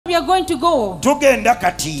we are going to go tugenda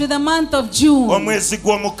kati to the month of June. omwezi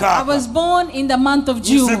gw'omukaaga. I was born in the month of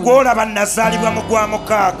June. nze gw'olaba nazaalibwa mu gwa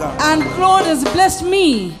mukaaga. And God has blessed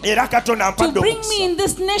me era Katonda ampadde to bring me in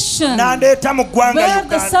this nation n'andeeta mu ggwanga where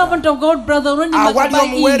the servant of God, Brother Ronnie awali Makabai,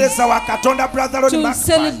 omuweereza wa Katonda Brother Ronnie to Makabai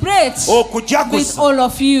celebrate with all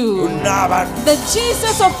of you. The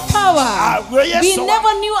Jesus of power we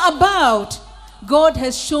never knew about, God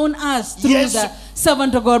has shown us through the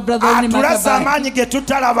servant of God, Brother Ronnie Makabai.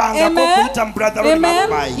 Amen.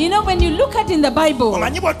 Amen. You know, when you look at in the Bible,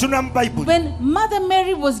 when Mother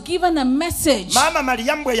Mary was given a message of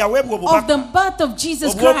the birth of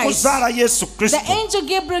Jesus Christ, the angel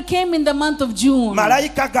Gabriel came in the month of June.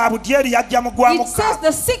 It says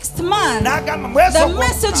the 6th month, the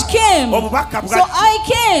message came. So I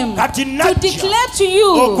came to declare to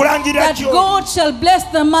you that God shall bless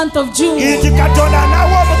the month of June.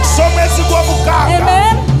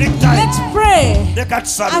 Amen. Let's pray.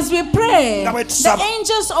 As we pray, the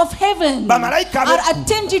angels of heaven are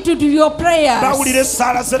attentive to your prayers.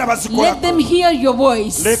 Let them hear your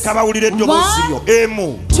voice. 1, 2,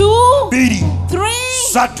 3,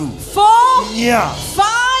 4, 5,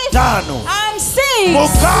 and 6.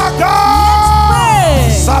 Let's pray.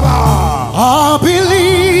 I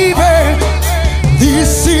believe it.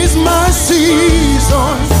 This is my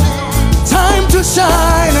season. Time to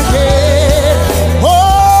shine again. Oh,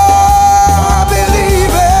 I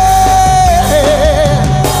believe it.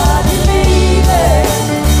 I believe it.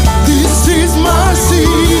 This is my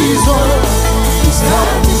season. It's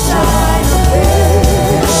time to shine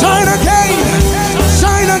again. Shine again.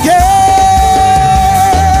 Shine again.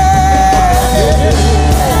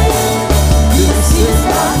 This is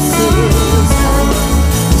my season.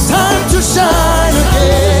 It's time to shine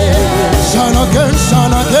again. Shine again.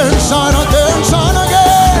 Shine again. Shine again. Shine again.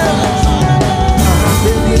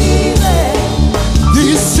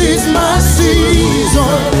 This is my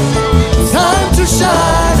season, time to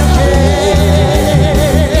shine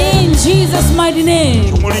again. In Jesus' mighty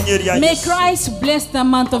name, may Christ bless the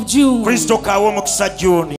month of June.